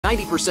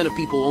90% of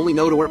people only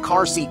know to wear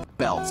car seat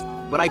belts,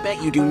 but I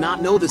bet you do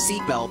not know the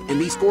seat belt and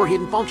these 4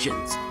 hidden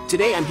functions.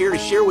 Today I'm here to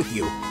share with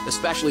you,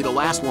 especially the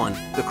last one,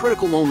 the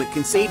critical moment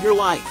can save your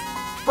life.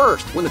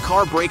 First, when the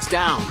car breaks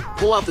down,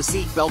 pull out the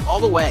seat belt all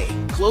the way,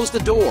 close the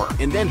door,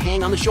 and then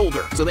hang on the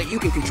shoulder so that you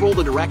can control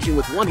the direction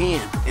with one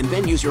hand, and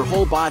then use your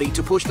whole body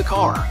to push the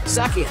car.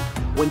 Second,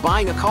 when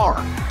buying a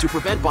car, to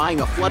prevent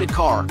buying a flooded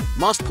car,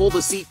 must pull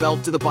the seat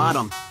belt to the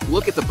bottom.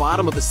 Look at the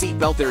bottom of the seat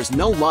belt. There is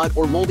no mud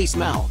or moldy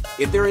smell.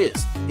 If there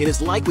is, it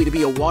is likely to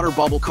be a water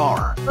bubble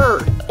car.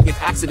 Third, if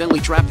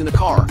accidentally trapped in the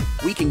car,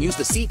 we can use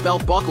the seat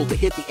belt buckle to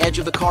hit the edge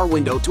of the car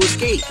window to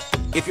escape.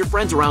 If your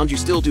friends around you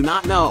still do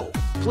not know,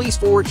 please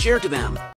forward share to them.